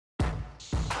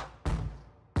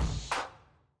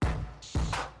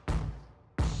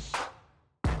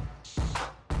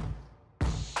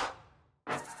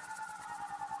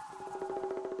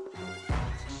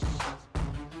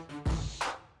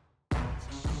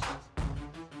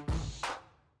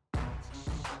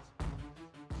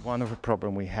One of the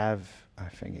problems we have, I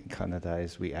think, in Canada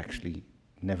is we actually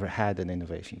never had an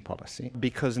innovation policy,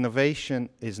 because innovation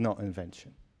is not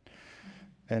invention.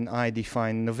 And I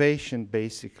define innovation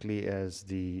basically as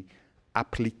the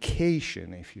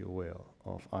application, if you will,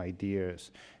 of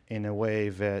ideas in a way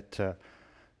that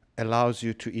allows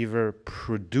you to either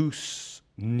produce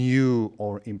new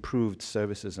or improved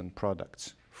services and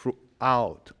products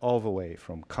throughout, all the way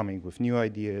from coming with new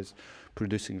ideas,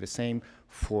 producing the same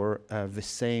for the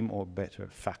same or better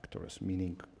factors,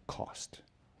 meaning cost,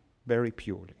 very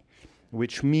purely,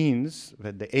 which means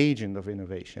that the agent of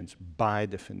innovations, by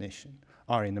definition,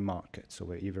 are in the market. So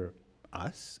we're either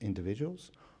us,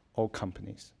 individuals, or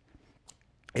companies.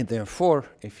 And therefore,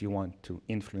 if you want to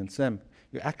influence them,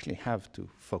 you actually have to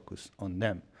focus on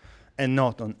them and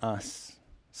not on us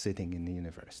sitting in the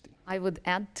university. I would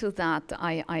add to that,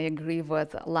 I agree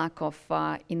with lack of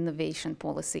innovation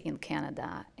policy in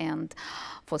Canada. And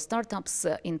for startups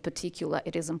in particular,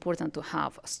 it is important to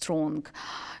have strong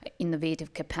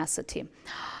innovative capacity.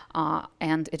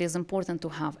 And it is important to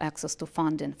have access to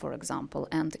funding, for example.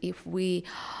 And if we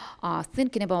are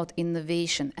thinking about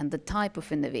innovation and the type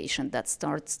of innovation that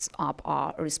startups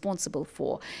are responsible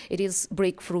for, it is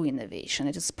breakthrough innovation,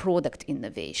 it is product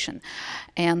innovation.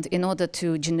 And in order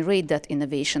to generate that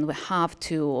innovation, we have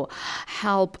to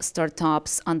help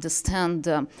startups understand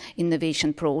the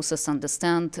innovation process,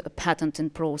 understand patenting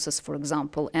process, for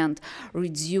example, and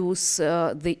reduce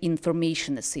the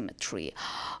information asymmetry,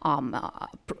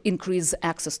 increase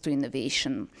access to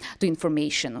innovation, to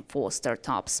information for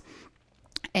startups.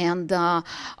 And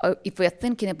if we're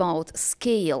thinking about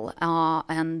scale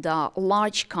and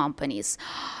large companies,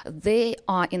 they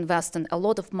are investing a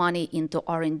lot of money into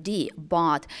R&D,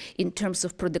 but in terms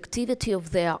of productivity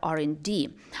of their R&D,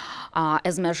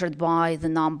 as measured by the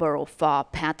number of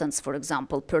patents, for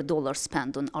example, per dollar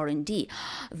spent on R&D,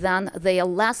 then they are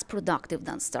less productive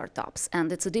than startups.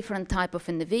 And it's a different type of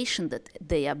innovation that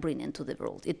they are bringing to the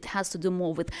world. It has to do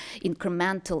more with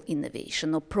incremental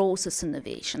innovation or process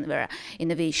innovation, where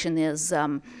innovation is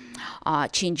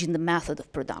changing the method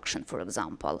of production, for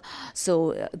example.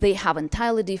 So they have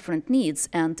entirely different needs,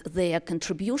 and their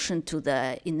contribution to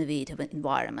the innovative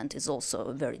environment is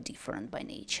also very different by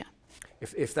nature.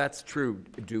 If that's true,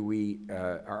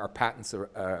 are patents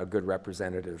a good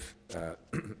representative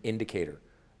indicator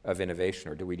of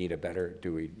innovation, or do we need a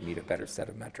better set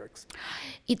of metrics?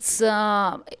 It's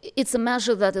a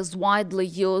measure that is widely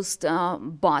used,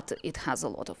 but it has a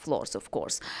lot of flaws, of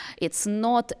course. It's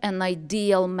not an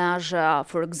ideal measure.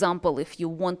 For example, if you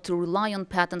want to rely on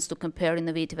patents to compare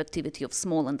innovative activity of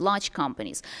small and large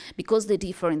companies, because they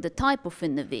differ in the type of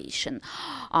innovation,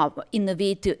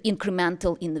 innovative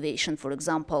incremental innovation, for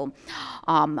example,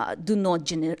 does not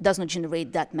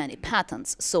generate that many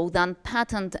patents. So then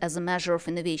patent as a measure of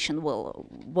innovation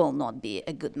will not be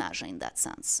a good measure in that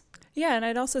sense. Yeah, and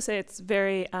I'd also say it's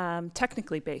very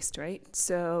technically based, right?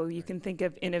 So you can think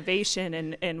of innovation,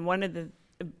 and one of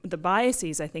the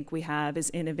biases I think we have is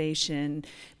innovation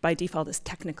by default is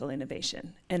technical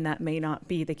innovation, and that may not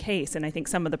be the case. And I think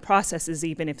some of the processes,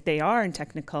 even if they are in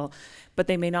technical, but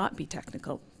they may not be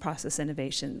technical process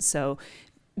innovations. So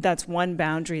that's one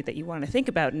boundary that you want to think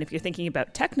about. And if you're thinking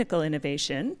about technical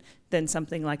innovation, then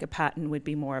something like a patent would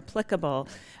be more applicable.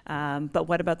 But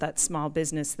what about that small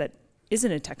business that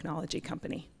isn't a technology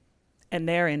company and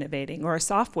they're innovating, or a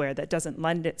software that doesn't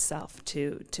lend itself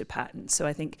to patents? So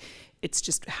I think it's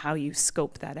just how you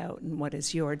scope that out, and what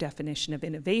is your definition of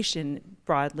innovation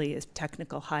broadly as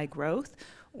technical high growth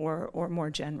or more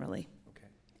generally.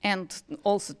 And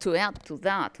also to add to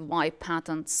that, why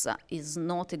patents is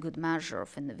not a good measure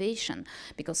of innovation,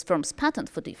 because firms patent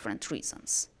for different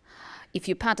reasons. If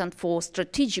you patent for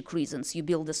strategic reasons, you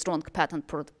build a strong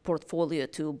patent portfolio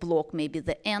to block maybe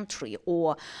the entry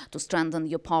or to strengthen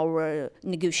your power,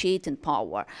 negotiating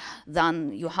power.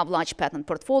 Then you have large patent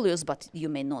portfolios, but you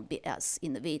may not be as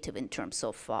innovative in terms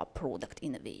of product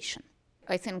innovation.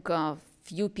 I think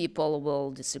few people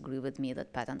will disagree with me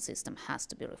that patent system has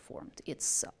to be reformed.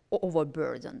 It's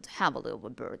overburdened, heavily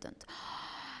overburdened.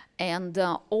 And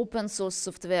open source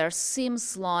software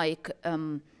seems like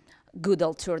good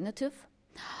alternative.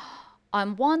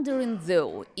 I'm wondering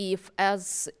though, if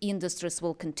as industries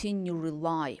will continue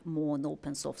rely more on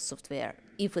open source software,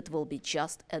 if it will be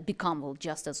become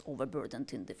just as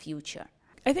overburdened in the future.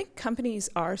 I think companies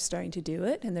are starting to do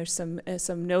it, and there's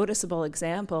some noticeable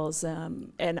examples.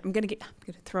 And I'm going to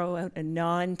throw out a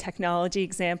non-technology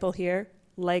example here.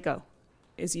 Lego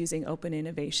is using open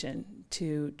innovation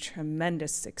to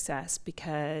tremendous success,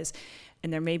 because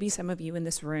And there may be some of you in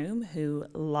this room who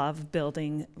love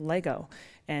building Lego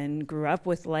and grew up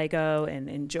with Lego and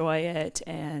enjoy it.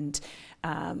 And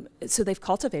so they've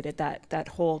cultivated that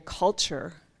whole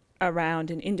culture around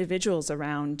and individuals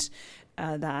around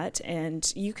that.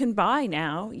 And you can buy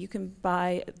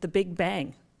the Big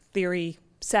Bang Theory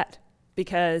set,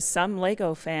 because some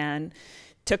Lego fan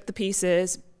took the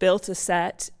pieces, built a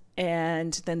set,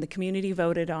 and then the community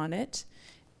voted on it.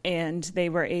 And they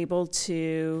were able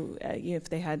to, if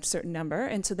they had a certain number,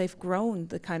 and so they've grown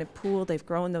the kind of pool, they've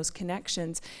grown those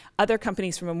connections. Other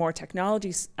companies from a more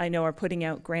technology, I know, are putting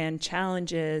out grand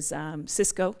challenges.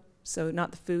 Cisco, so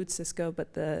not the food Cisco,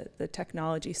 but the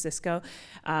technology Cisco,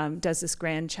 does this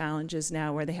grand challenges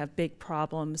now where they have big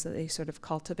problems that they sort of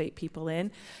cultivate people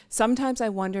in. Sometimes I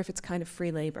wonder if it's kind of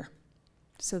free labor.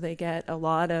 So they get a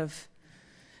lot of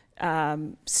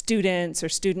students or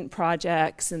student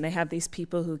projects, and they have these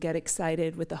people who get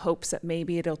excited with the hopes that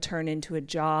maybe it'll turn into a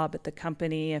job at the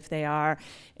company if they are,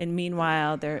 and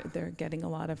meanwhile they're getting a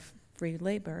lot of free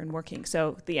labor and working.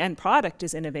 So the end product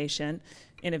is innovation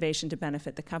to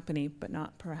benefit the company, but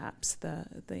not perhaps the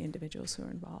individuals who are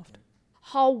involved.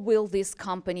 How will these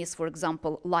companies, for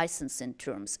example, licensing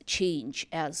terms change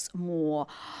as more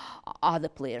other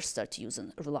players start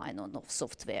relying on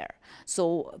software?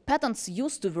 So patents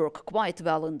used to work quite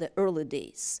well in the early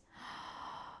days.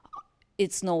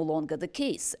 It's no longer the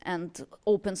case, and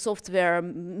open software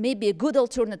may be a good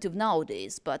alternative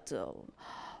nowadays, but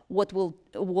what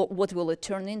will it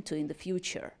turn into in the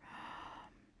future?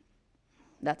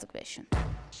 That's a question.